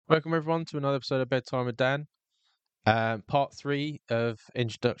Welcome everyone to another episode of Bedtime with Dan. Part three of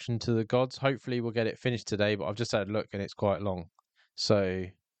Introduction to the Gods. Hopefully we'll get it finished today, but I've just had a look and it's quite long. So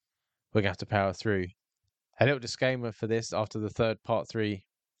we're gonna have to power through. A little disclaimer for this after the third part three.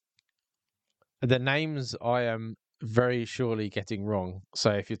 The names I am very surely getting wrong.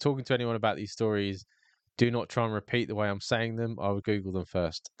 So if you're talking to anyone about these stories, do not try and repeat the way I'm saying them. I would Google them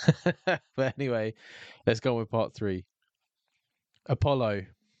first. But anyway, let's go on with part three. Apollo.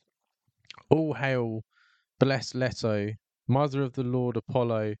 All hail blessed Leto, mother of the Lord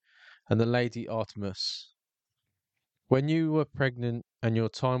Apollo and the Lady Artemis. When you were pregnant and your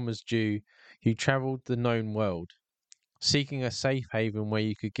time was due, you travelled the known world, seeking a safe haven where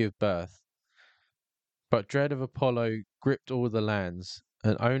you could give birth. But dread of Apollo gripped all the lands,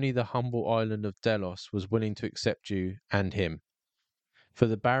 and only the humble island of Delos was willing to accept you and him. For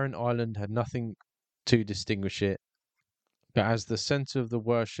the barren island had nothing to distinguish it, but as the centre of the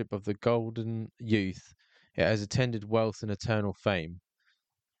worship of the golden youth, it has attended wealth and eternal fame.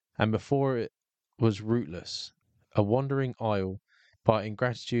 And before it was rootless, a wandering isle, by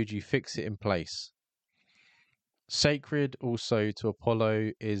ingratitude you fix it in place. Sacred also to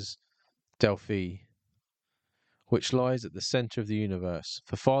Apollo is Delphi, which lies at the centre of the universe.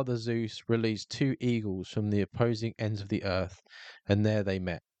 For Father Zeus released two eagles from the opposing ends of the earth, and there they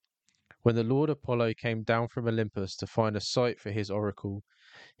met. When the Lord Apollo came down from Olympus to find a site for his oracle,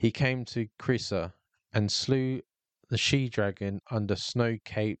 he came to Crisa and slew the she-dragon under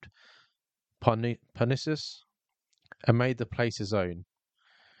snow-capped Parnassus and made the place his own.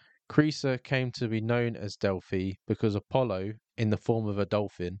 Crisa came to be known as Delphi because Apollo, in the form of a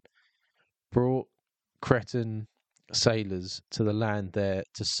dolphin, brought Cretan sailors to the land there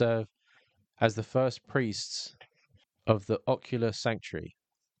to serve as the first priests of the ocular sanctuary.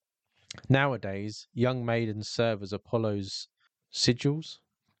 Nowadays, young maidens serve as Apollo's sigils,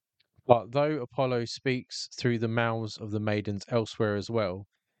 but though Apollo speaks through the mouths of the maidens elsewhere as well,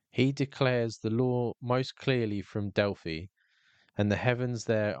 he declares the law most clearly from Delphi, and the heavens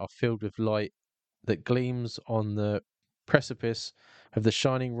there are filled with light that gleams on the precipice of the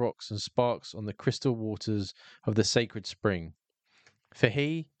shining rocks and sparks on the crystal waters of the sacred spring. For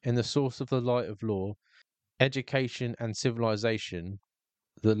he, in the source of the light of law, education, and civilization,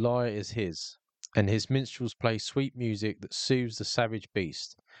 the lyre is his, and his minstrels play sweet music that soothes the savage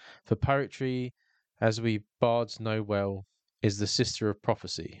beast. For poetry, as we bards know well, is the sister of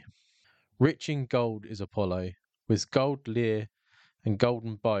prophecy. Rich in gold is Apollo, with gold lyre and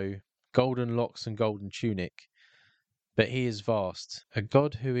golden bow, golden locks and golden tunic. But he is vast, a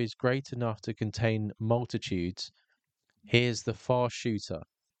god who is great enough to contain multitudes. He is the far shooter,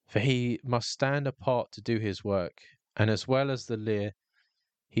 for he must stand apart to do his work, and as well as the lyre,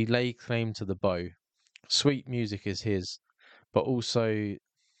 he lay claim to the bow. Sweet music is his, but also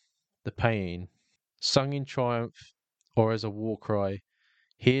the paean, sung in triumph or as a war cry.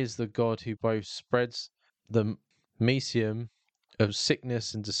 He is the god who both spreads the mesium of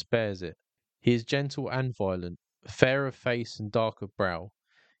sickness and despairs it. He is gentle and violent, fair of face and dark of brow,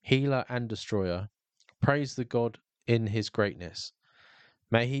 healer and destroyer. Praise the god in his greatness.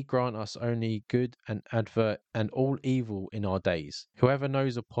 May he grant us only good and advert and all evil in our days. Whoever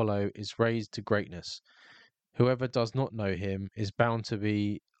knows Apollo is raised to greatness. Whoever does not know him is bound to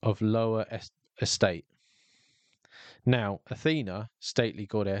be of lower estate. Now, Athena, stately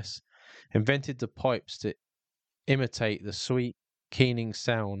goddess, invented the pipes to imitate the sweet, keening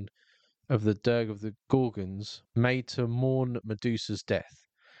sound of the dirge of the Gorgons, made to mourn Medusa's death.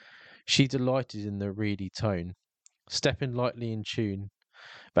 She delighted in the reedy tone, stepping lightly in tune.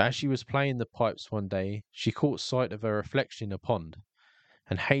 But as she was playing the pipes one day, she caught sight of her reflection in a pond,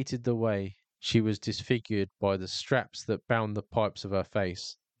 and hated the way she was disfigured by the straps that bound the pipes of her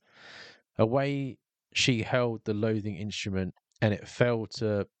face. Away she held the loathing instrument, and it fell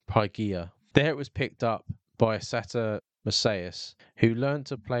to Pygea. There it was picked up by a satyr Messias, who learnt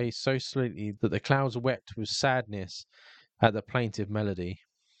to play so sweetly that the clouds wept with sadness at the plaintive melody.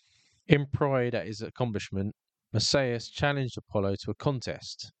 In pride at his accomplishment, Messias challenged Apollo to a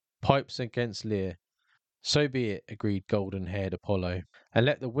contest, pipes against lyre. So be it, agreed golden-haired Apollo, and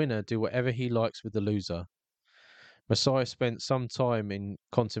let the winner do whatever he likes with the loser. Messiah spent some time in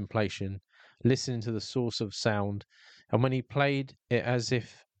contemplation, listening to the source of sound, and when he played it as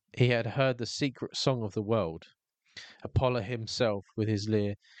if he had heard the secret song of the world, Apollo himself, with his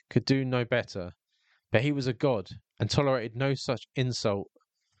lyre, could do no better. But he was a god, and tolerated no such insult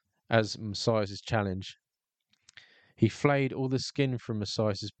as Messiah's challenge. He flayed all the skin from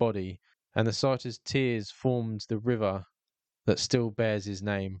Messiah's body, and the satyr's tears formed the river that still bears his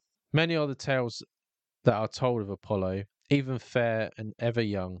name. Many are the tales that are told of Apollo. even fair and ever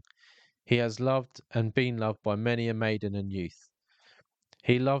young. He has loved and been loved by many a maiden and youth.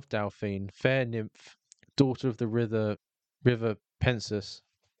 He loved Delphine, fair nymph, daughter of the river Pensus.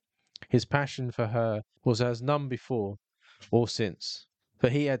 His passion for her was as none before or since, for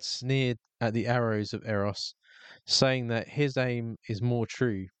he had sneered at the arrows of Eros, saying that his aim is more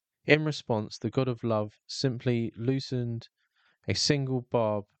true. In response, the god of love simply loosened a single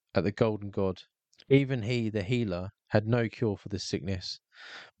barb at the golden god. Even he, the healer, had no cure for this sickness,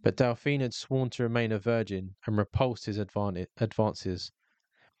 but Delphine had sworn to remain a virgin and repulsed his advances.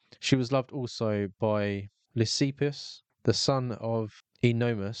 She was loved also by Lysippus, the son of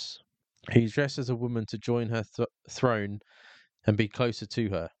Ennomus. He dressed as a woman to join her throne and be closer to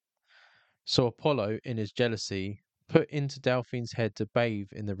her. So Apollo, in his jealousy, put into Delphine's head to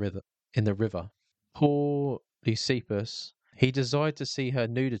bathe in the river. Poor Lysippus, he desired to see her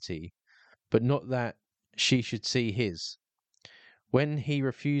nudity, but not that she should see his. When he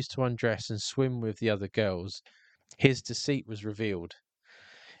refused to undress and swim with the other girls, his deceit was revealed,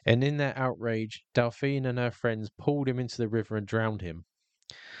 and in their outrage, Delphine and her friends pulled him into the river and drowned him.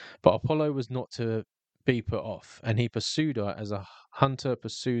 But Apollo was not to be put off, and he pursued her as a hunter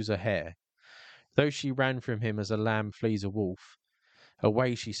pursues a hare. Though she ran from him as a lamb flees a wolf,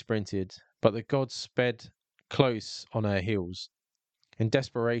 away she sprinted, but the gods sped close on her heels. In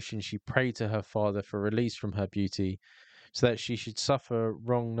desperation, she prayed to her father for release from her beauty, so that she should suffer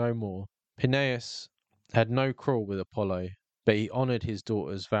wrong no more. Peneus had no quarrel with Apollo, but he honoured his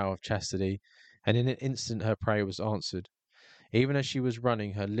daughter's vow of chastity, and in an instant her prayer was answered. Even as she was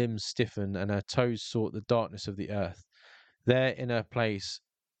running, her limbs stiffened and her toes sought the darkness of the earth. There in her place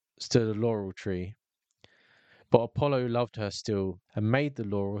stood a laurel tree. But Apollo loved her still, and made the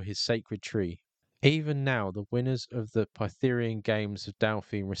laurel his sacred tree. Even now, the winners of the Pythian games of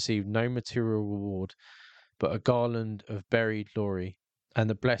Delphine received no material reward, but a garland of buried glory, and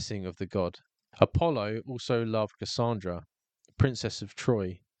the blessing of the god. Apollo also loved Cassandra, princess of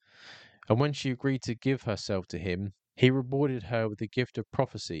Troy, and when she agreed to give herself to him, he rewarded her with the gift of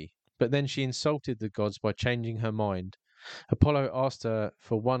prophecy. But then she insulted the gods by changing her mind. Apollo asked her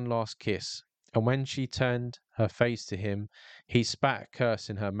for one last kiss, and when she turned her face to him, he spat a curse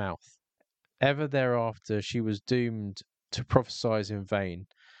in her mouth. Ever thereafter she was doomed to prophesy in vain,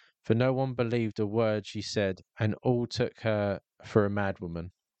 for no one believed a word she said, and all took her for a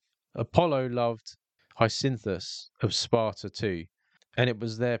madwoman. Apollo loved Hyacinthus of Sparta too, and it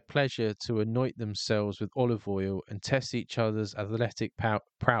was their pleasure to anoint themselves with olive oil and test each other's athletic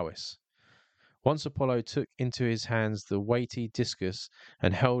prowess. Once Apollo took into his hands the weighty discus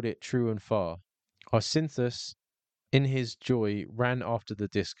and held it true and far. Hyacinthus, in his joy, ran after the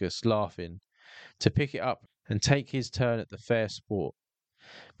discus, laughing, to pick it up and take his turn at the fair sport.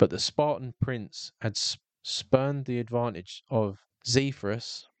 But the Spartan prince had spurned the advantage of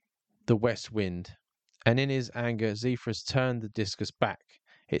Zephyrus, the west wind, and in his anger Zephyrus turned the discus back.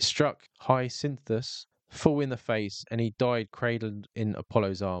 It struck Hyacinthus full in the face, and he died cradled in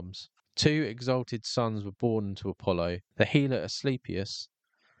Apollo's arms. Two exalted sons were born to Apollo, the healer Asclepius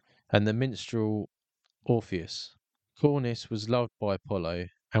and the minstrel Orpheus. Cornis was loved by Apollo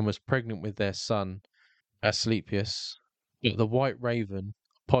and was pregnant with their son Asclepius. But the white raven,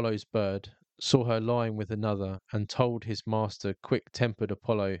 Apollo's bird, saw her lying with another and told his master, quick-tempered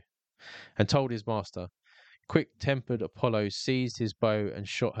Apollo, seized his bow and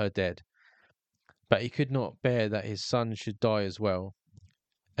shot her dead. But he could not bear that his son should die as well.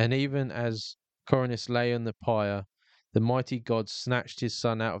 And even as Coronus lay on the pyre, the mighty god snatched his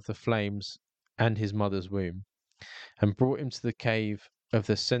son out of the flames and his mother's womb, and brought him to the cave of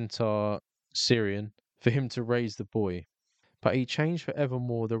the centaur Syrian for him to raise the boy. But he changed for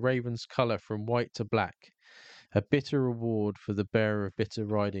evermore the raven's colour from white to black, a bitter reward for the bearer of bitter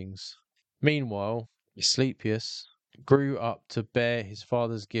tidings. Meanwhile, Asclepius grew up to bear his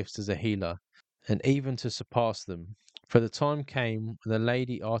father's gifts as a healer, and even to surpass them. For the time came when the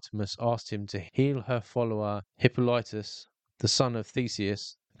lady Artemis asked him to heal her follower Hippolytus, the son of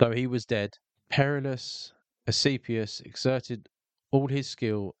Theseus, though he was dead. Perilous Asclepius exerted all his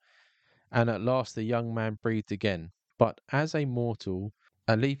skill, and at last the young man breathed again. But as a mortal,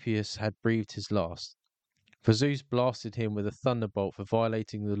 Asclepius had breathed his last, for Zeus blasted him with a thunderbolt for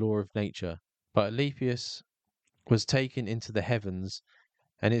violating the law of nature. But Asclepius was taken into the heavens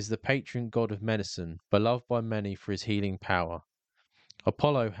and is the patron god of medicine, beloved by many for his healing power.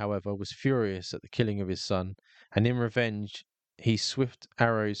 Apollo, however, was furious at the killing of his son, and in revenge his swift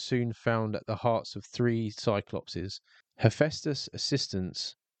arrows soon found at the hearts of three Cyclopses, Hephaestus'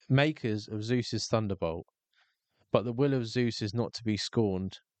 assistants, makers of Zeus's thunderbolt. But the will of Zeus is not to be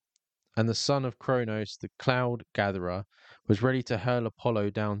scorned, and the son of Cronos, the cloud gatherer, was ready to hurl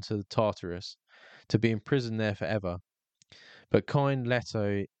Apollo down to Tartarus, to be imprisoned there forever. But kind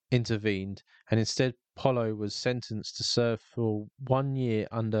Leto intervened, and instead Apollo was sentenced to serve for 1 year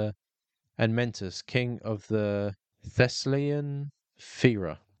under Amyntas, king of the Thessalian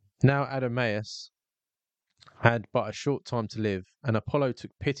Phera. Now Adamaeus had but a short time to live, and Apollo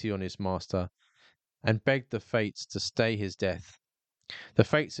took pity on his master and begged the Fates to stay his death. The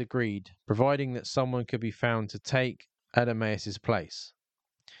Fates agreed, providing that someone could be found to take Adamaeus' place.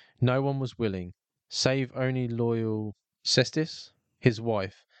 No one was willing, save only loyal Cestis, his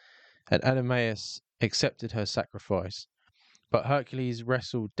wife, and Adamaeus accepted her sacrifice. But Hercules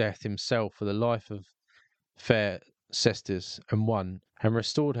wrestled death himself for the life of fair Cestis and won, and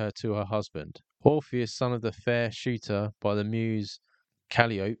restored her to her husband. Orpheus, son of the fair shooter by the muse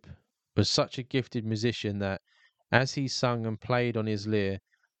Calliope, was such a gifted musician that, as he sung and played on his lyre,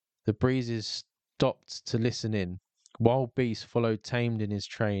 the breezes stopped to listen in, wild beasts followed tamed in his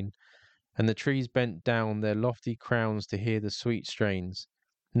train, and the trees bent down their lofty crowns to hear the sweet strains.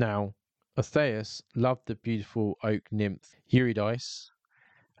 Now, Orpheus loved the beautiful oak nymph Eurydice,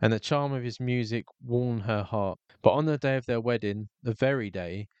 and the charm of his music warmed her heart. But on the day of their wedding, the very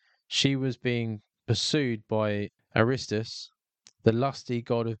day, she was being pursued by Aristus, the lusty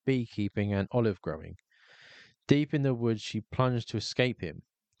god of beekeeping and olive growing. Deep in the woods she plunged to escape him,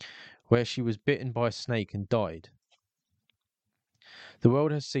 where she was bitten by a snake and died. The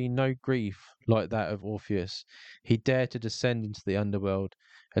world has seen no grief like that of Orpheus. He dared to descend into the underworld,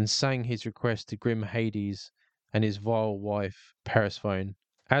 and sang his request to grim Hades and his vile wife Persephone.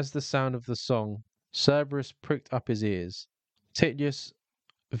 As the sound of the song, Cerberus pricked up his ears. Tityrus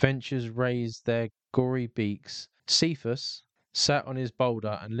ventures raised their gory beaks. Cephas sat on his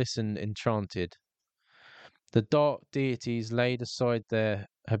boulder and listened enchanted. The dark deities laid aside their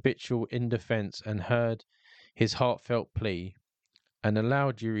habitual indifference and heard his heartfelt plea, and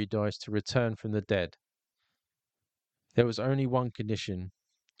allowed Eurydice to return from the dead. There was only one condition.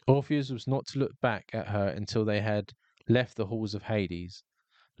 Orpheus was not to look back at her until they had left the halls of Hades.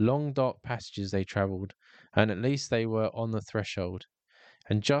 Long dark passages they travelled, and at least they were on the threshold.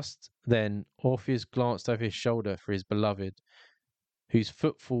 And just then Orpheus glanced over his shoulder for his beloved, whose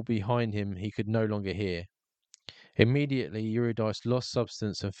footfall behind him he could no longer hear. Immediately Eurydice lost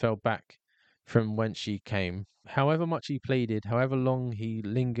substance and fell back from whence she came. However much he pleaded, however long he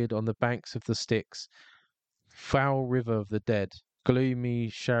lingered on the banks of the Styx, foul river of the dead, gloomy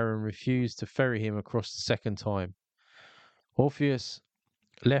Charon refused to ferry him across the second time. Orpheus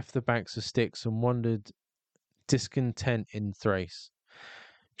left the banks of Styx and wandered discontent in Thrace,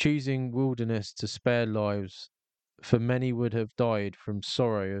 choosing wilderness to spare lives, for many would have died from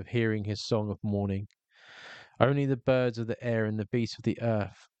sorrow of hearing his song of mourning. Only the birds of the air and the beasts of the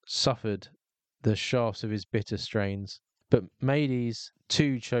earth suffered the shafts of his bitter strains. But Medes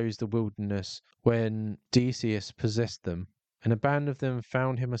too chose the wilderness when Decius possessed them, and a band of them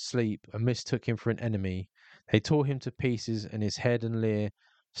found him asleep and mistook him for an enemy. They tore him to pieces, and his head and lyre,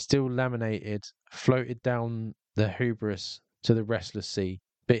 still laminated, floated down the Hebrus to the restless sea.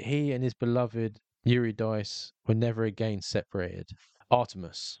 But he and his beloved Eurydice were never again separated.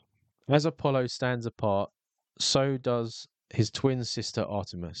 Artemis. As Apollo stands apart, so does his twin sister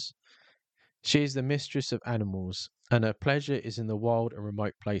Artemis. She is the mistress of animals, and her pleasure is in the wild and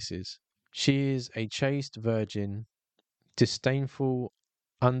remote places. She is a chaste virgin, disdainful,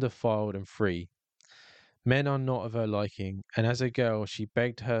 undefiled, and free. Men are not of her liking, and as a girl she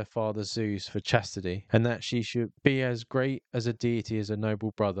begged her father Zeus for chastity, and that she should be as great as a deity as a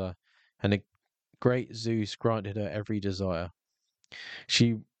noble brother, and a great Zeus granted her every desire.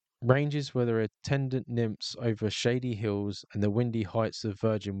 She ranges with her attendant nymphs over shady hills and the windy heights of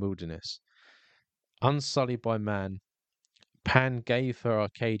virgin wilderness. Unsullied by man, Pan gave her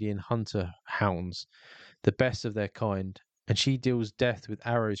Arcadian hunter hounds, the best of their kind, and she deals death with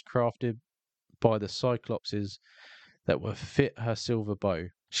arrows crafted by the Cyclopses that will fit her silver bow.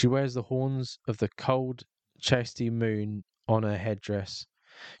 She wears the horns of the cold, chesty moon on her headdress.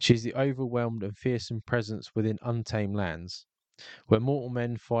 She is the overwhelmed and fearsome presence within untamed lands, where mortal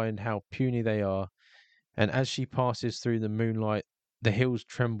men find how puny they are, and as she passes through the moonlight, the hills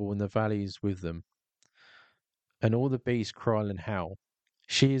tremble and the valleys with them, and all the beasts cry and howl.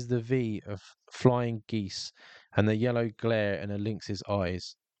 She is the V of flying geese, and the yellow glare in a lynx's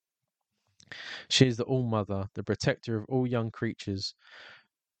eyes. She is the All-Mother, the protector of all young creatures,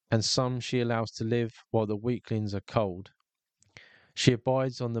 and some she allows to live while the weaklings are cold. She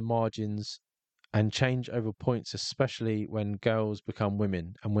abides on the margins and change over points, especially when girls become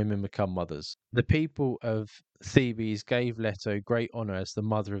women and women become mothers. The people of Thebes gave Leto great honor as the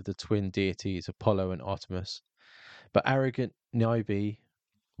mother of the twin deities Apollo and Artemis, but arrogant Niobe,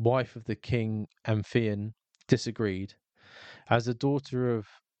 wife of the king Amphion, disagreed. As the daughter of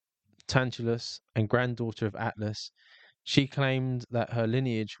Tantalus and granddaughter of Atlas, she claimed that her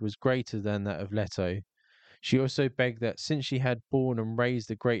lineage was greater than that of Leto. She also begged that since she had borne and raised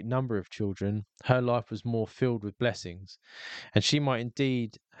a great number of children, her life was more filled with blessings, and she might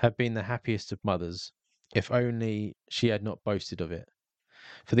indeed have been the happiest of mothers, if only she had not boasted of it.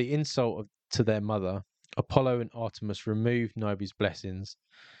 For the insult to their mother, Apollo and Artemis removed Niobe's blessings.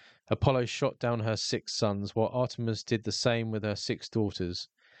 Apollo shot down her 6 sons, while Artemis did the same with her 6 daughters,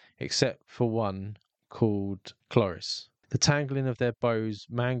 except for one called Chloris. The tangling of their bows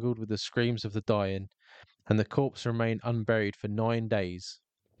mangled with the screams of the dying, and the corpse remained unburied for 9 days.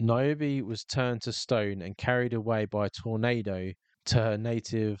 Niobe was turned to stone and carried away by a tornado to her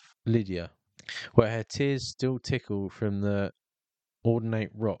native Lydia, where her tears still tickle from the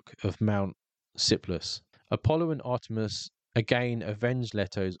ordinate rock of Mount Cyplus. Apollo and Artemis again avenged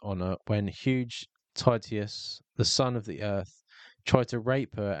Leto's honor when huge Tityus, the son of the earth, tried to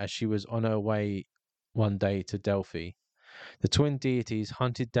rape her as she was on her way one day to Delphi. The twin deities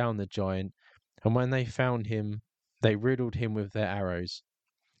hunted down the giant, and when they found him, they riddled him with their arrows.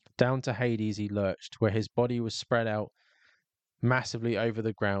 Down to Hades he lurched, where his body was spread out massively over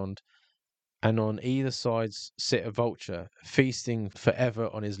the ground, and on either side sit a vulture, feasting forever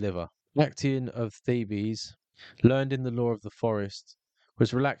on his liver. Actaeon of Thebes, learned in the law of the forest,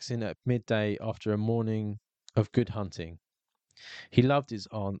 was relaxing at midday after a morning of good hunting. He loved his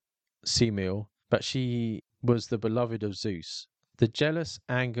aunt, Semele, but she was the beloved of Zeus. The jealous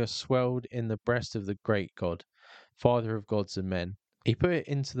anger swelled in the breast of the great god, father of gods and men. He put it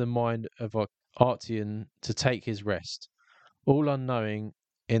into the mind of Arcteon to take his rest, all unknowing,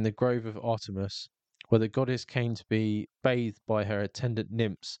 in the grove of Artemis, where the goddess came to be bathed by her attendant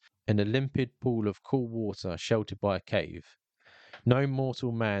nymphs in a limpid pool of cool water sheltered by a cave. No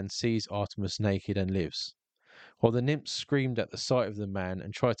mortal man sees Artemis naked and lives. While the nymphs screamed at the sight of the man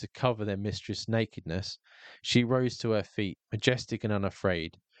and tried to cover their mistress' nakedness, she rose to her feet, majestic and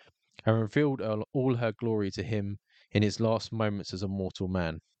unafraid, and revealed all her glory to him in his last moments as a mortal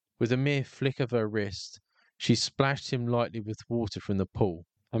man. With a mere flick of her wrist, she splashed him lightly with water from the pool,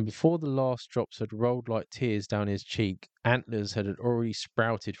 and before the last drops had rolled like tears down his cheek, antlers had already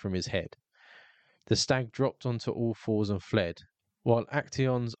sprouted from his head. The stag dropped onto all fours and fled, while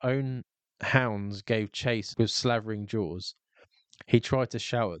Actaeon's own hounds gave chase with slavering jaws. He tried to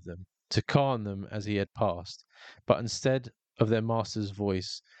shout at them, to calm them as he had passed, but instead of their master's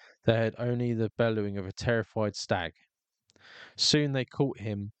voice, they heard only the bellowing of a terrified stag. Soon they caught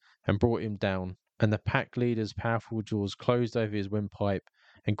him and brought him down, and the pack leader's powerful jaws closed over his windpipe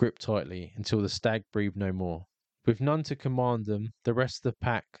and gripped tightly until the stag breathed no more. With none to command them, the rest of the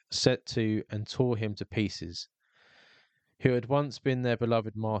pack set to and tore him to pieces. Who had once been their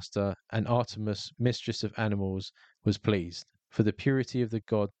beloved master, and Artemis, mistress of animals, was pleased, for the purity of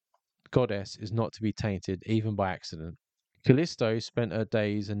the goddess is not to be tainted even by accident. Callisto spent her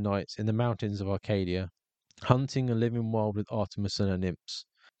days and nights in the mountains of Arcadia, hunting and living wild with Artemis and her nymphs.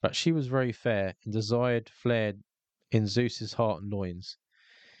 But she was very fair, and desire flared in Zeus's heart and loins.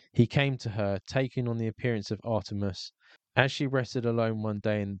 He came to her, taking on the appearance of Artemis, as she rested alone one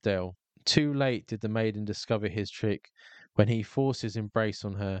day in the dell. Too late did the maiden discover his trick when he forced his embrace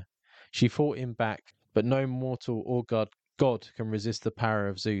on her. She fought him back, but no mortal or god can resist the power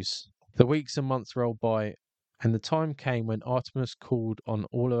of Zeus. The weeks and months rolled by, and the time came when Artemis called on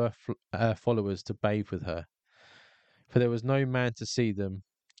all of her followers to bathe with her, for there was no man to see them.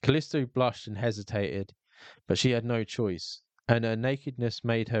 Callisto blushed and hesitated, but she had no choice, and her nakedness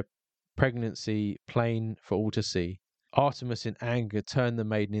made her pregnancy plain for all to see. Artemis, in anger, turned the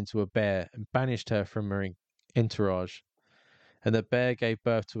maiden into a bear and banished her from her entourage, and the bear gave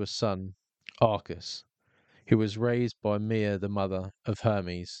birth to a son, Arcas, who was raised by Maia, the mother of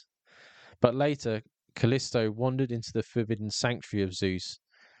Hermes. But later, Callisto wandered into the forbidden sanctuary of Zeus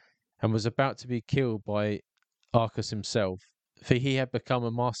and was about to be killed by Arcas himself, for he had become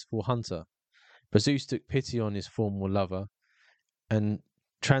a masterful hunter. But Zeus took pity on his former lover and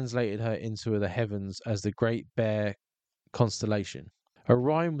translated her into the heavens as the great bear constellation.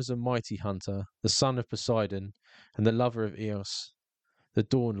 Orion was a mighty hunter, the son of Poseidon, and the lover of Eos, the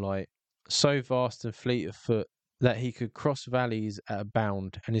dawn light, so vast and fleet of foot that he could cross valleys at a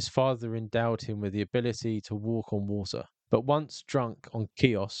bound, and his father endowed him with the ability to walk on water. But once drunk on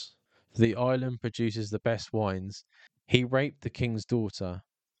Chios, the island produces the best wines, he raped the king's daughter,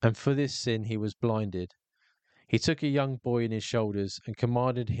 and for this sin he was blinded. He took a young boy in his shoulders and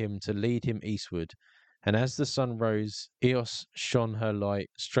commanded him to lead him eastward. And as the sun rose, Eos shone her light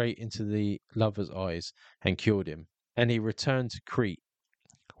straight into the lover's eyes and cured him. And he returned to Crete,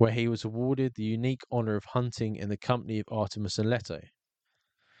 where he was awarded the unique honor of hunting in the company of Artemis and Leto.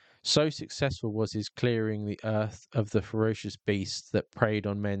 So successful was his clearing the earth of the ferocious beasts that preyed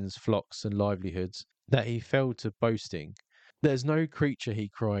on men's flocks and livelihoods, that he fell to boasting. "There's no creature," he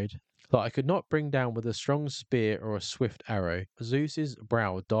cried, "that I could not bring down with a strong spear or a swift arrow." Zeus's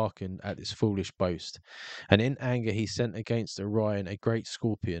brow darkened at this foolish boast, and in anger he sent against Orion a great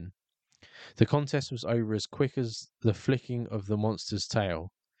scorpion. The contest was over as quick as the flicking of the monster's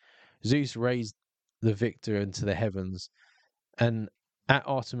tail. Zeus raised the victor into the heavens, and at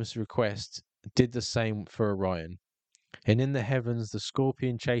Artemis' request did the same for Orion. And in the heavens the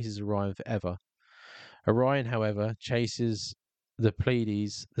scorpion chases Orion forever. Orion, however, chases the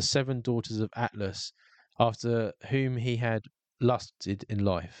Pleiades, the seven daughters of Atlas, after whom he had lusted in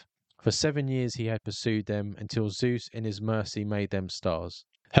life. For 7 years he had pursued them, until Zeus in his mercy made them stars.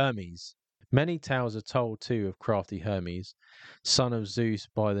 Hermes. Many tales are told too of crafty Hermes, son of Zeus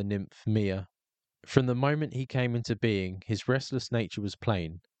by the nymph Maia. From the moment he came into being, his restless nature was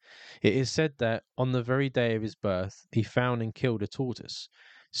plain. It is said that, on the very day of his birth, he found and killed a tortoise,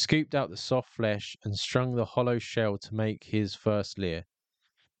 scooped out the soft flesh, and strung the hollow shell to make his first lyre.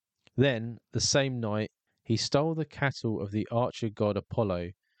 Then, the same night, he stole the cattle of the archer god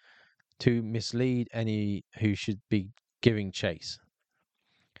Apollo to mislead any who should be giving chase.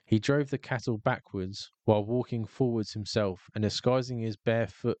 He drove the cattle backwards while walking forwards himself and disguising his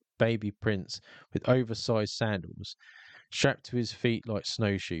barefoot baby prince with oversized sandals, strapped to his feet like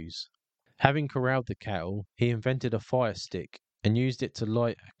snowshoes. Having corralled the cattle, he invented a fire stick and used it to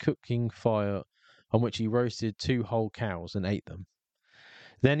light a cooking fire on which he roasted 2 whole cows and ate them.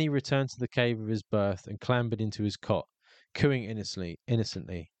 Then he returned to the cave of his birth and clambered into his cot, cooing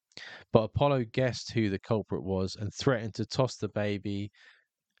innocently. But Apollo guessed who the culprit was and threatened to toss the baby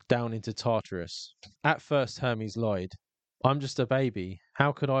down into Tartarus. At first Hermes lied. "I'm just a baby.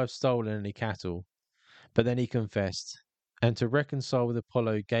 How could I have stolen any cattle?" But then he confessed, and to reconcile with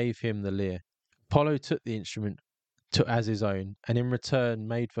Apollo gave him the lyre. Apollo took the instrument as his own, and in return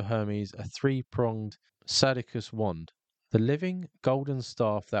made for Hermes a 3-pronged Sadicus wand, the living golden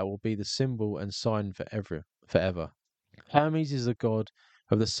staff that will be the symbol and sign forever. Hermes is the god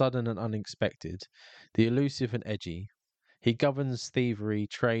of the sudden and unexpected, the elusive and edgy. He governs thievery,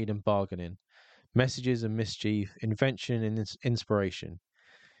 trade and bargaining, messages and mischief, invention and inspiration.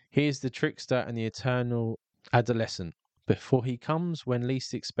 He is the trickster and the eternal adolescent, before he comes when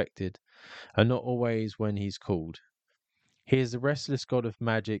least expected, and not always when he's called. He is the restless god of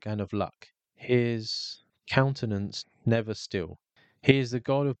magic and of luck, his countenance never still. He is the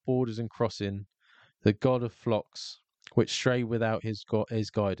god of borders and crossing, the god of flocks which stray without his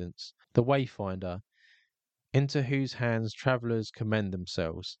guidance, the wayfinder, into whose hands travellers commend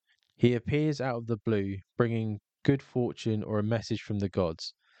themselves. He appears out of the blue, bringing good fortune or a message from the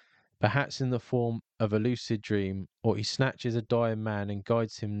gods, perhaps in the form of a lucid dream, or he snatches a dying man and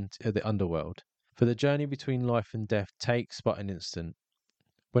guides him to the underworld. For the journey between life and death takes but an instant.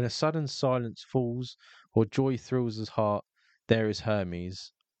 When a sudden silence falls or joy thrills his heart, there is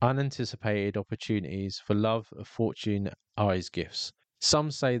Hermes. Unanticipated opportunities for love of fortune are his gifts. Some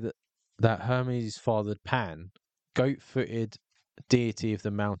say that Hermes fathered Pan, goat-footed deity of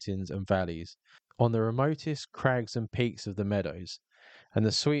the mountains and valleys, on the remotest crags and peaks of the meadows, and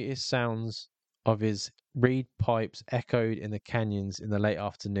the sweetest sounds of his reed pipes echoed in the canyons in the late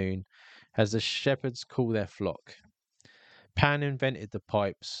afternoon as the shepherds call their flock. Pan invented the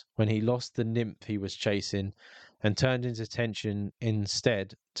pipes when he lost the nymph he was chasing and turned his attention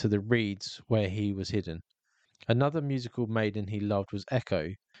instead to the reeds where he was hidden. Another musical maiden he loved was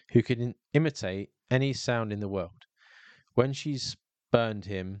Echo, who could imitate any sound in the world. When she spurned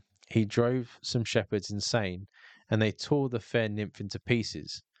him, he drove some shepherds insane, and they tore the fair nymph into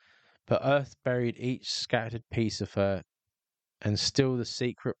pieces. But earth buried each scattered piece of her, and still the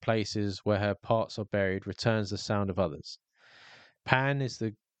secret places where her parts are buried returns the sound of others. Pan is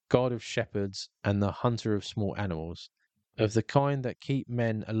the god of shepherds and the hunter of small animals, of the kind that keep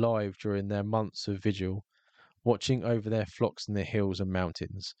men alive during their months of vigil, watching over their flocks in the hills and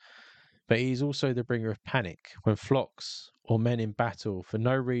mountains. But he is also the bringer of panic, when flocks or men in battle for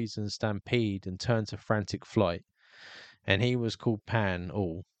no reason stampede and turn to frantic flight. And he was called Pan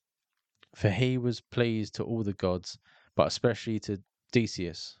all, for he was pleased to all the gods, but especially to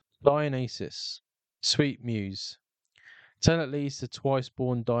Decius. Dionysus, sweet muse. Tell at least the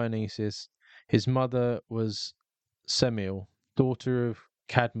twice-born Dionysus, his mother was Semele, daughter of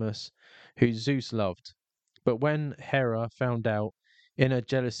Cadmus, who Zeus loved. But when Hera found out, in her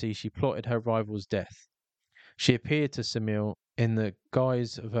jealousy she plotted her rival's death. She appeared to Semele in the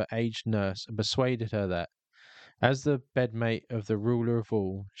guise of her aged nurse and persuaded her that, as the bedmate of the ruler of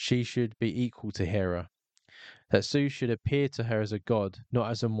all, she should be equal to Hera, that Zeus should appear to her as a god,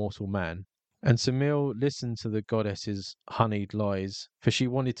 not as a mortal man. And Semele listened to the goddess's honeyed lies, for she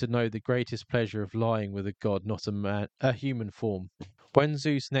wanted to know the greatest pleasure of lying with a god, not a human form. When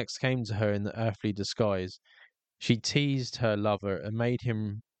Zeus next came to her in the earthly disguise, she teased her lover and made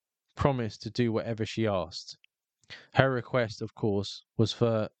him promise to do whatever she asked. Her request, of course, was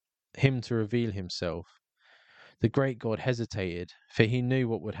for him to reveal himself. The great god hesitated, for he knew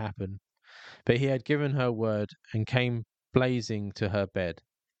what would happen, but he had given her word and came blazing to her bed.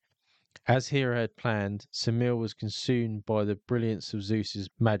 As Hera had planned, Semele was consumed by the brilliance of Zeus's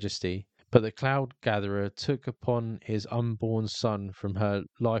majesty, but the cloud gatherer took upon his unborn son from her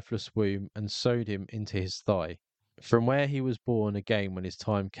lifeless womb and sewed him into his thigh, from where he was born again when his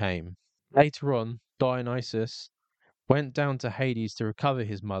time came. Later on, Dionysus went down to Hades to recover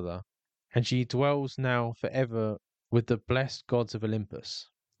his mother, and she dwells now forever with the blessed gods of Olympus.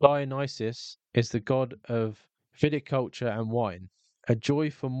 Dionysus is the god of viticulture and wine, a joy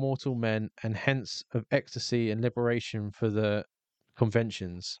for mortal men, and hence of ecstasy and liberation for the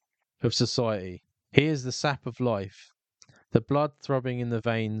conventions of society. He is the sap of life, the blood throbbing in the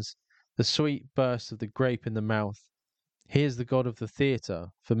veins, the sweet burst of the grape in the mouth. He is the god of the theatre,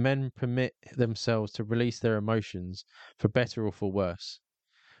 for men permit themselves to release their emotions, for better or for worse.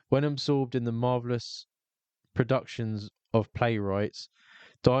 When absorbed in the marvellous productions of playwrights,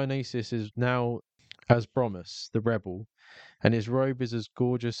 Dionysus is now as Bromus, the rebel, and his robe is as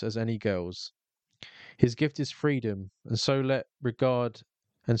gorgeous as any girl's. His gift is freedom, and so little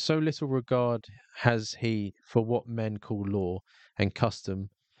regard has he for what men call law and custom,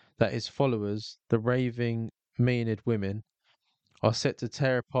 that his followers, the raving Maeanid women, are set to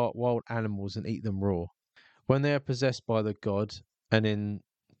tear apart wild animals and eat them raw. When they are possessed by the god and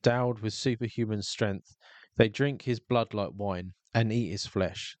endowed with superhuman strength, they drink his blood like wine and eat his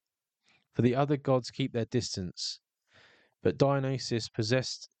flesh. For the other gods keep their distance, but Dionysus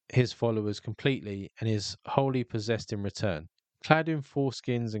possessed his followers completely and is wholly possessed in return. Clad in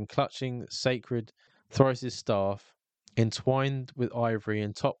foreskins and clutching sacred Thoris's staff, entwined with ivory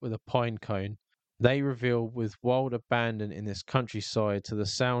and topped with a pine cone, they reveal with wild abandon in this countryside to the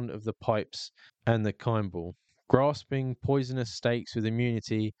sound of the pipes and the cymbal, grasping poisonous snakes with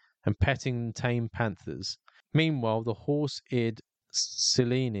immunity and petting tame panthers. Meanwhile, the horse-eared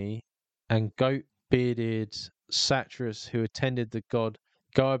Selene and goat-bearded satyrs who attended the god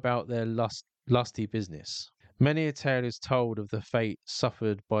go about their lusty business. Many a tale is told of the fate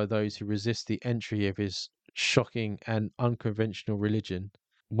suffered by those who resist the entry of his shocking and unconventional religion.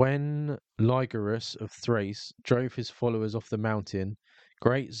 When Lygarus of Thrace drove his followers off the mountain,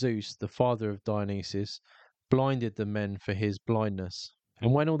 great Zeus, the father of Dionysus, blinded the men for his blindness.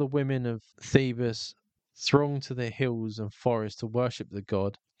 And when all the women of Thebes thronged to the hills and forests to worship the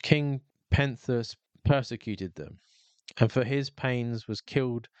god, King Pentheus persecuted them, and for his pains was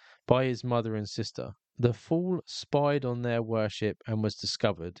killed by his mother and sister. The fool spied on their worship and was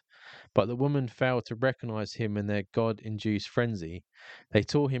discovered, but the woman failed to recognize him in their god-induced frenzy. They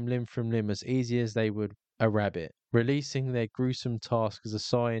tore him limb from limb as easy as they would a rabbit, releasing their gruesome task as a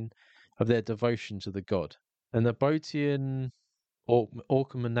sign of their devotion to the god. And the Boeotian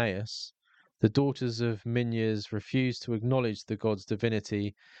Orchomeneus, the daughters of Minyas, refused to acknowledge the god's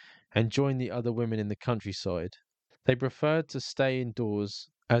divinity and join the other women in the countryside. They preferred to stay indoors,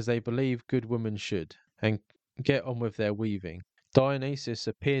 as they believed good women should, and get on with their weaving. Dionysus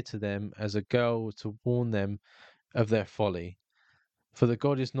appeared to them as a girl to warn them of their folly, for the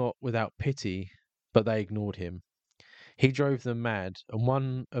god is not without pity, but they ignored him. He drove them mad, and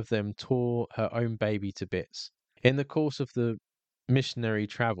one of them tore her own baby to bits. In the course of the missionary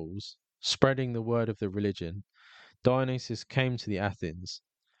travels, spreading the word of the religion, Dionysus came to the Athens.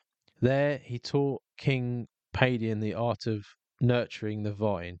 There he taught King Padian the art of nurturing the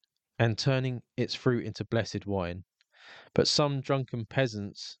vine and turning its fruit into blessed wine. But some drunken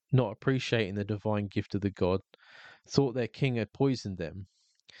peasants, not appreciating the divine gift of the god, thought their king had poisoned them.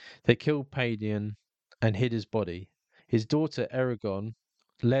 They killed Padian and hid his body. His daughter Eragon,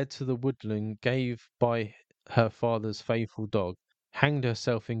 led to the woodland gave by her father's faithful dog, hanged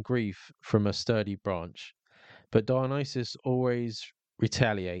herself in grief from a sturdy branch. But Dionysus always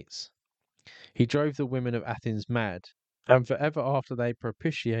retaliates. He drove the women of Athens mad, and forever after they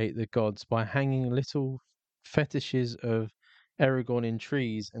propitiate the gods by hanging little fetishes of Eragon in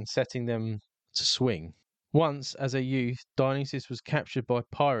trees and setting them to swing. Once, as a youth, Dionysus was captured by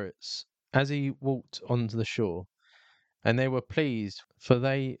pirates as he walked onto the shore, and they were pleased, for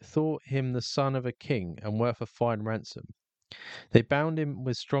they thought him the son of a king and worth a fine ransom. They bound him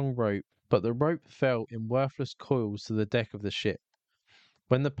with strong rope, but the rope fell in worthless coils to the deck of the ship.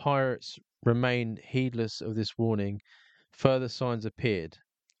 When the pirates remained heedless of this warning, further signs appeared.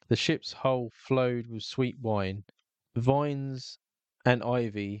 The ship's hull flowed with sweet wine, vines and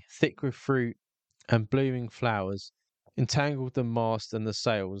ivy, thick with fruit and blooming flowers, entangled the mast and the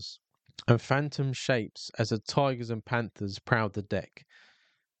sails, and phantom shapes as of tigers and panthers prowled the deck.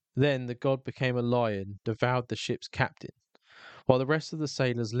 Then the god became a lion, devoured the ship's captain, while the rest of the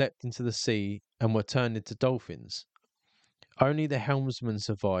sailors leapt into the sea and were turned into dolphins. Only the helmsman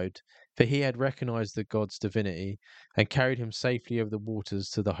survived, for he had recognized the god's divinity and carried him safely over the waters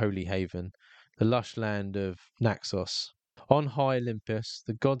to the holy haven, the lush land of Naxos. On high Olympus,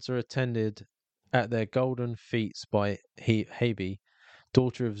 the gods are attended at their golden feats by Hebe,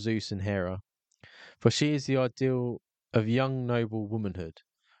 daughter of Zeus and Hera, for she is the ideal of young noble womanhood,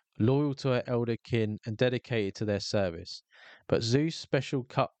 loyal to her elder kin and dedicated to their service. But Zeus' special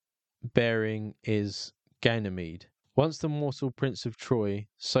cup bearing is Ganymede, once the mortal prince of Troy,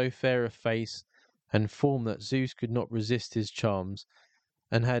 so fair of face and form that Zeus could not resist his charms,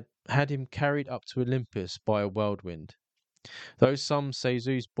 and had him carried up to Olympus by a whirlwind. Though some say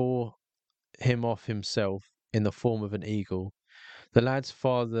Zeus bore him off himself in the form of an eagle, the lad's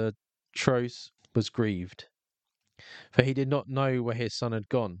father Tros was grieved, for he did not know where his son had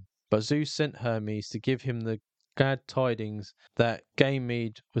gone. But Zeus sent Hermes to give him the glad tidings that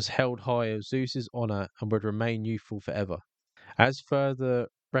Ganymede was held high of Zeus's honour and would remain youthful forever. As further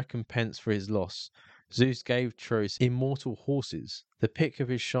recompense for his loss, Zeus gave Tros immortal horses, the pick of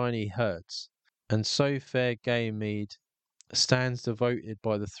his shiny herds, and so fair Ganymede stands devoted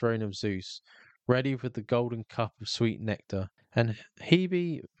by the throne of Zeus, ready with the golden cup of sweet nectar, and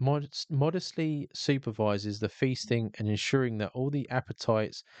Hebe modestly supervises the feasting and ensuring that all the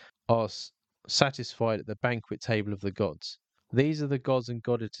appetites are satisfied at the banquet table of the gods. These are the gods and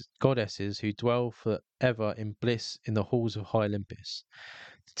goddesses who dwell forever in bliss in the halls of high Olympus.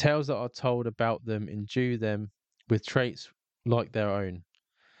 The tales that are told about them endue them with traits like their own,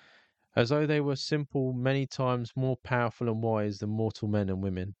 as though they were simple, many times more powerful and wise than mortal men and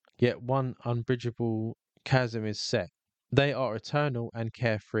women. Yet one unbridgeable chasm is set. They are eternal and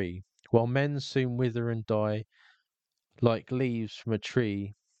carefree, while men soon wither and die like leaves from a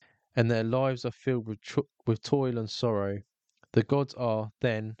tree, and their lives are filled with toil and sorrow. The gods are,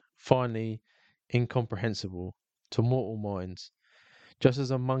 then, finally incomprehensible to mortal minds, just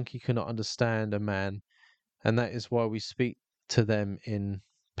as a monkey cannot understand a man, and that is why we speak to them in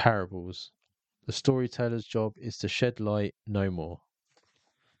parables. The storyteller's job is to shed light, no more.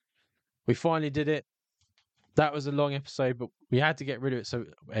 We finally did it. That was a long episode, but we had to get rid of it. So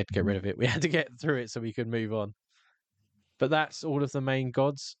we had to get rid of it. We had to get through it so we could move on. But that's all of the main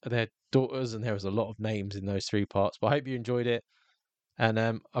gods, their daughters, and there was a lot of names in those three parts. But I hope you enjoyed it, and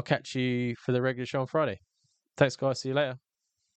I'll catch you for the regular show on Friday. Thanks, guys. See you later.